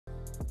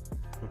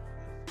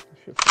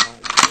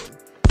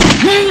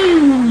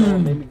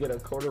Made me get a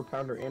quarter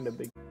pounder and a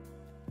big.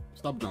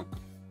 Stop jumping.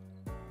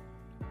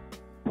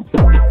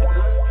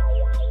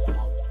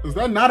 Is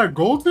that not a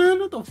goaltend?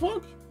 What the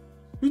fuck?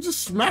 He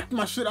just smacked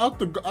my shit out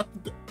the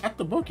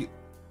bucket.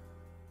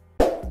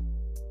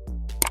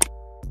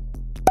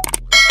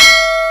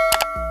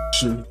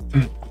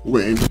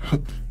 When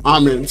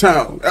I'm in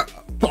town,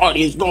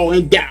 party's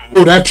going down.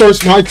 Oh, that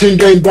first MyTeam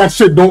game, that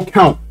shit don't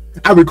count.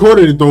 I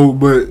recorded it though,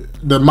 but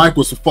the mic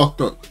was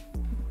fucked up.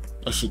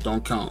 That shit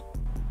don't count.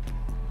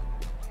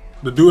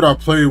 The dude I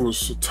played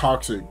was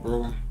toxic,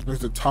 bro.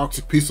 He's a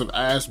toxic piece of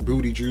ass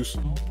booty juice.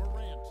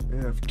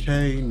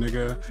 AFK,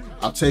 nigga.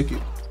 I'll take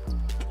it.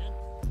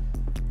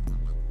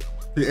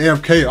 The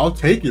AFK, I'll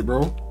take it,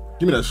 bro.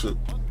 Give me that shit.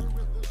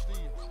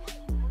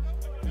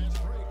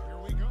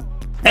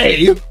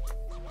 Hey!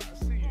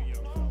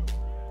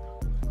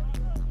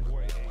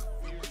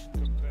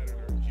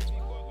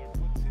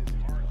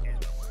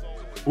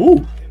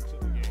 Ooh!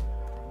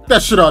 Get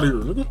that shit out of here,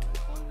 nigga.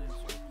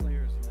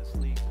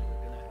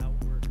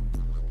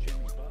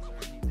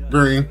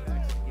 Green.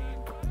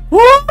 Woo!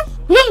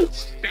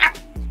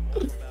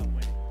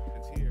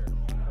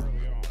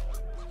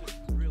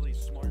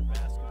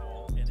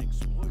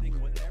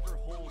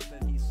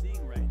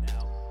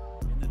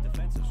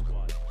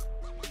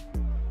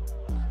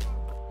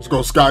 Let's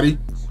go, Scotty.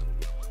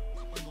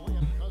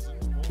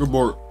 Good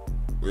board.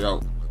 We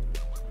out.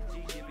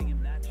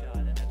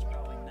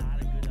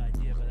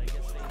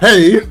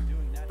 Hey!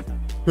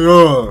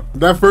 Yeah,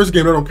 that first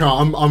game that don't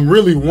count. I'm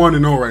really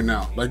 1-0 right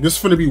now. Like, this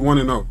is finna be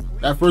 1-0.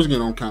 That first game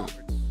don't count.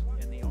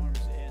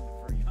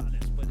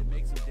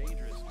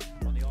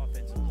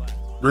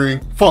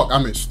 Green. Fuck,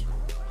 I missed.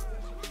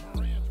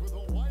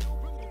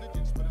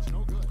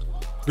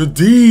 Good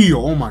D.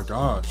 Oh my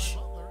gosh.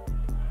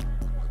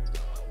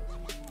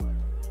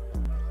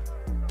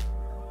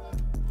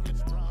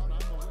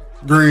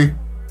 Green.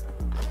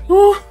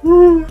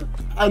 Woo.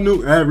 I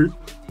knew every.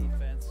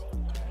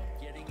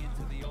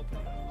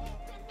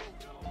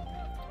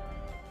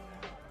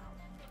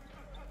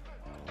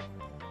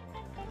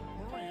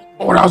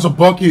 Oh, that was a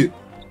bucket.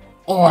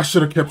 Oh, I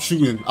should have kept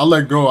shooting. I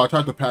let go. I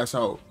tried to pass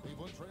out.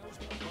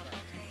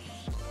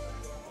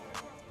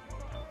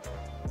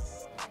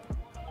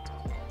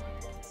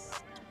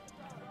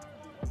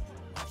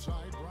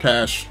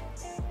 Cash.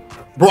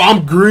 Bro,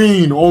 I'm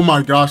green. Oh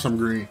my gosh, I'm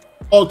green.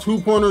 Oh,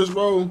 2 pointers,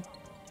 bro.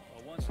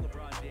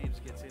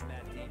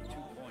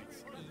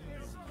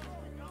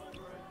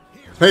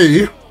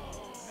 Hey.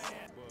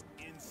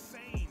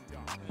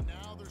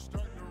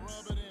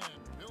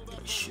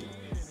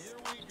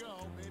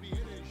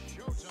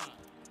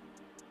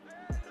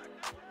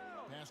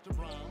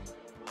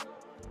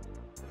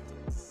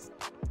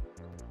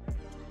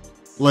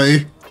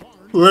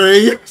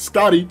 Lay,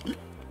 Scotty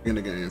in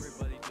the game.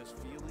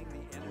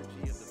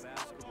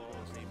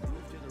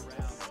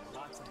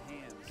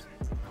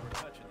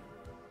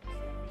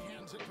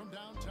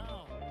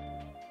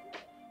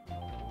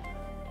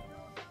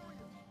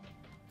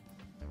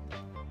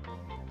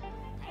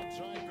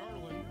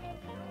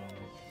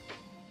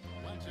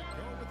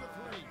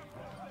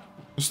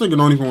 This nigga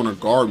don't even want to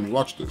guard me.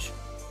 Watch this.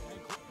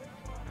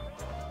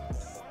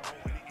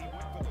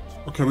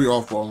 Okay, we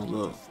off ball.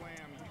 Look.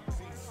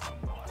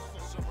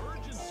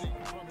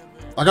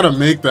 I gotta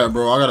make that,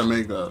 bro. I gotta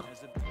make that.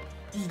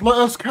 Just let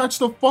us catch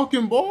the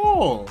fucking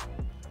ball.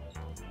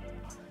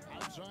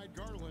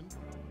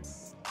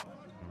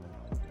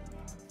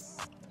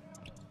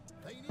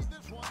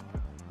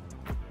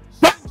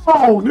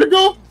 Oh,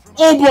 nigga.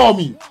 On-ball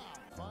me.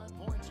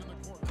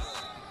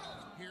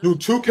 Dude,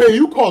 2K,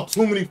 you caught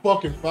too many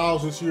fucking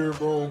fouls this year,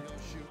 bro.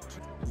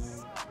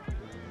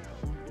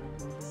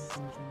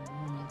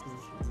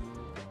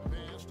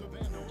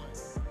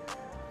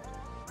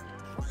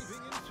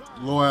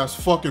 Low ass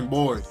fucking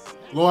boy.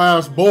 Low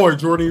ass boy,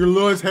 Jordan. You're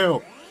little as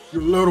hell.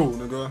 You're little,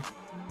 nigga.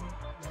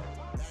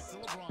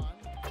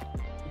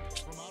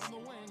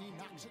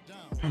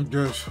 I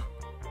guess.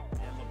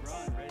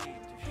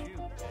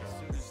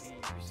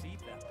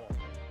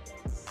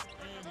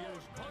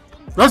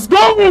 Let's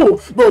go!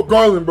 Bro,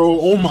 Garland, bro.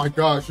 Oh my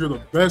gosh, you're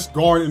the best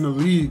guard in the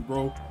league,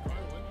 bro.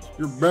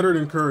 You're better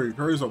than Curry.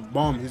 Curry's a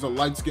bum. He's a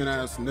light-skinned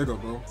ass nigga,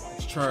 bro.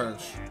 It's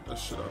trash. That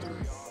shit out of here.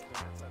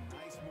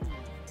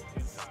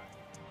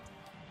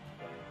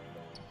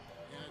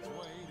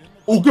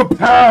 Oh, good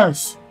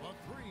pass!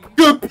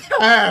 Good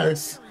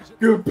pass!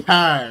 Good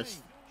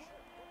pass!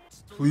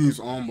 Please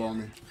on-ball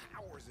me.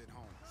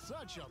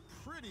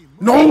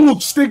 No!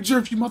 Stick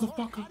jerk, you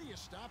motherfucker!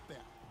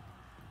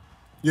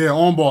 Yeah,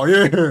 on-ball,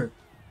 yeah!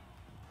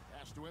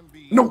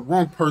 No,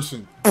 wrong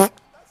person.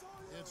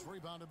 It's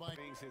rebounded by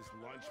his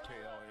lunch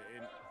pail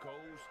and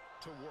goes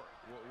to work.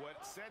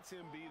 What sets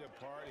Embiid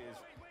apart is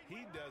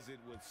he does it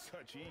with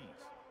such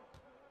ease.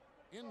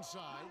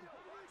 Inside,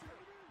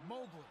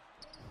 Mobley.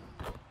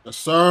 Yes,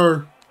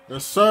 sir.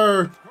 Yes,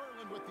 sir.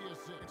 With the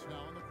assist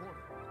now in the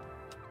quarter.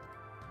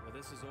 Well,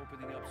 this is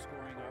opening up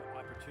scoring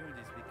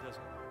opportunities because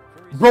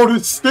Curry's bro,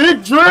 this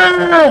stick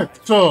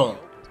draft.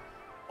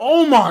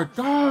 Oh my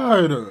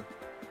god.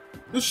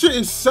 This shit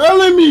is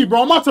selling me,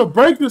 bro. I'm about to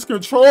break this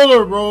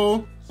controller,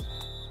 bro.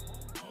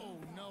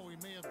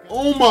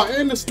 Oh my,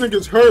 and this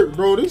nigga's hurt,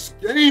 bro. This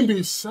game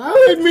be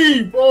selling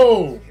me,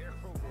 bro.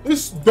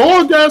 This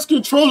dog ass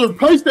controller,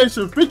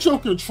 PlayStation, fit your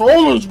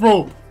controllers,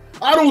 bro.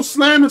 I don't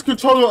slam this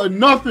controller or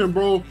nothing,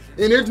 bro.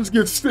 And it just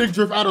gets stick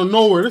drift out of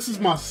nowhere. This is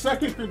my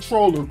second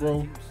controller,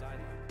 bro.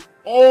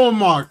 Oh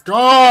my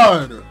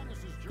god.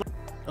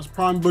 That's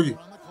Prime Boogie.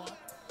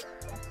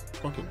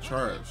 Fucking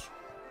trash.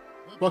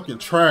 Fucking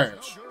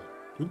trash.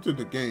 Look at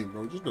the game,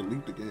 bro. Just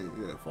delete the game.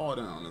 Yeah, fall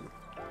down, nigga.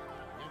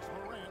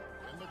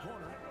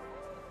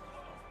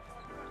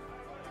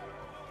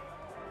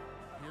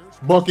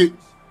 Bucket.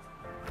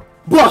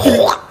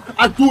 Bucket.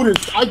 I do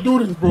this. I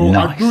do this, bro.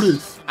 Nice. I do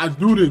this. I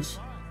do this.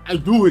 I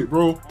do it,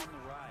 bro.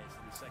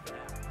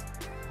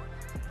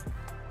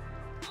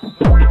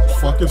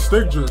 Fucking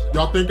stick drift.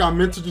 Y'all think I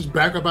meant to just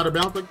back up out of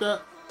bounds like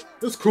that?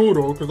 It's cool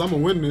though, cause I'm gonna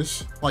win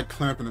this. Like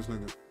clamping this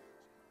nigga.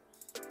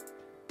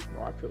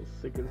 Bro, I feel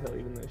sick as hell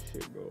eating this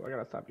shit, bro. I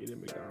gotta stop eating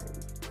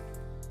McDonald's.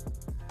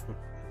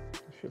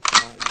 This shit's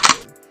not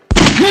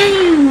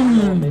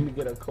good. Maybe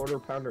get a quarter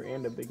pounder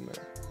and a Big Mac.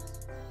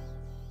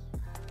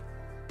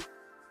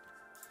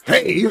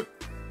 Hey!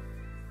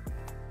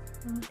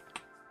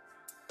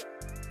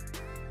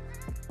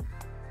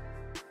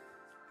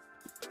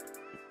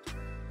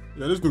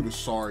 Yeah, this dude is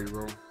sorry,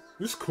 bro.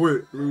 Just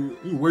quit, dude.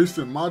 You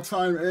wasted my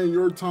time and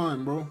your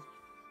time, bro.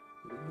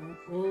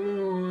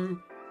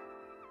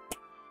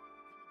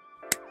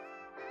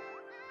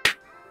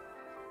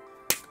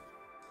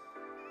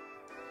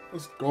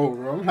 Let's go,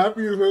 bro. I'm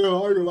happy as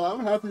hell.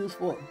 I'm happy as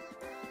fuck.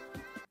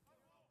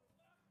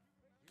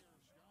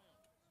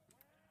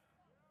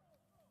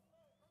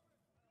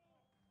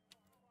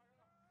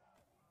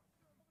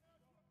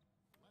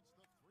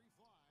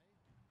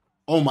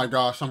 Oh my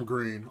gosh, I'm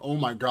green. Oh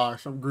my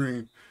gosh, I'm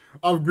green.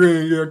 I'm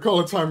green, yeah.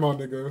 Call a timeout,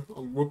 nigga.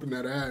 I'm whooping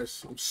that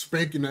ass. I'm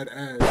spanking that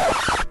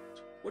ass.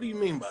 What do you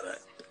mean by that?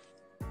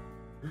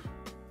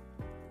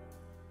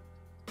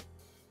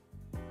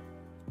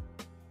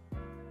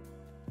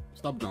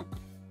 Stop jumping.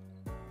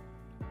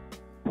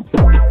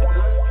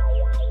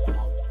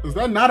 Is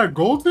that not a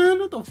goaltend?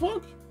 What the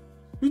fuck?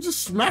 He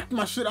just smacked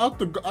my shit out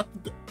the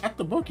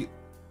bucket.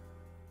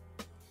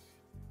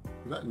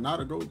 Is that not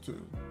a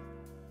goaltend?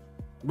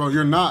 Bro,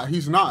 you're not.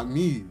 He's not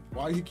me.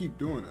 Why he keep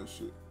doing that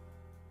shit?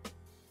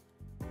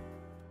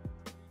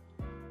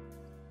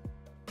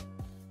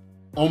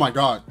 Oh my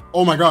god.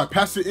 Oh my god.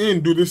 Pass it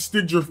in, dude. This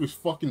stick drift is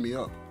fucking me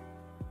up.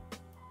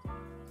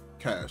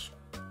 Cash.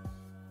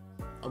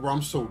 Bro,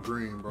 I'm so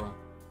green, bro.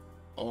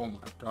 Oh my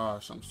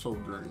gosh, I'm so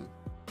green.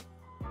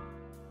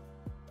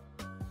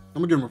 I'm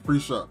gonna give him a free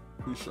shot.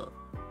 Free shot.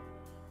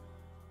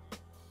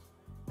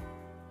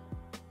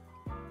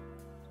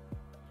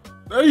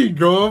 There you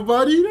go,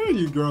 buddy. There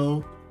you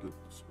go.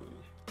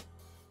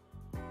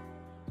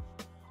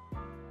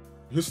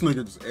 This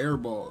nigga just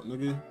airball,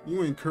 nigga.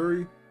 You ain't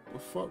Curry. The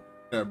fuck?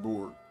 That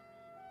board.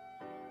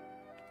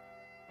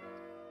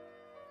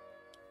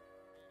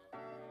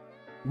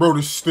 Bro,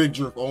 this stick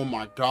drift. Oh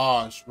my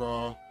gosh,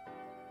 bro.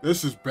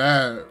 This is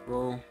bad,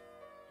 bro.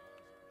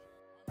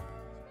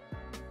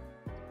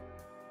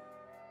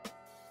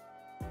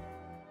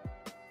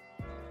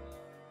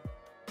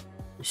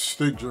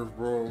 Stick drift,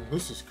 bro.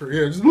 This is crazy.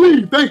 Yeah, just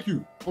leave. Thank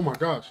you. Oh my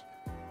gosh.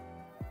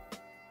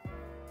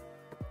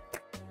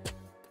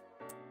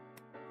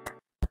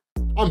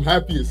 I'm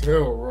happy as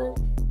hell, bro.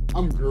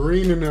 I'm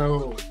green in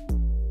hell.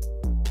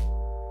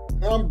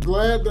 And I'm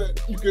glad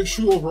that you can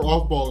shoot over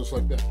off ballers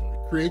like that.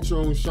 Create your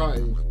own shot.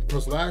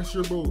 Because last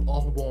year, bro,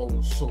 off ball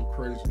was so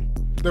crazy.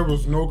 There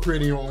was no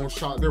creating your own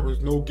shot. There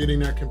was no getting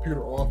that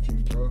computer off you,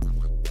 bro.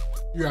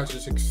 You guys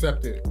just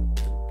accept it.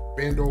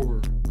 Bend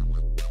over.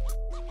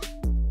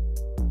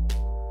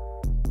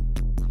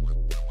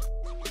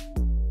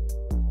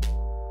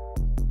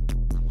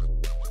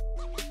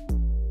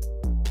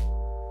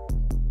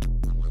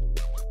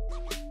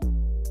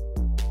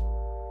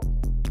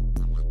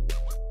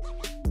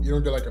 You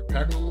don't get like a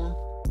pack no more?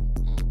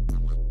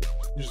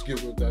 You just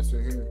get what that's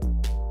in here.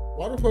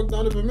 Why the fuck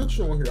Donovan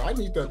Mitchell on here? I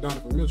need that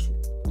Donovan Mitchell.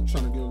 I'm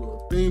trying to get a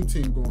little theme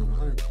team going.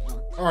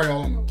 All right,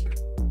 y'all.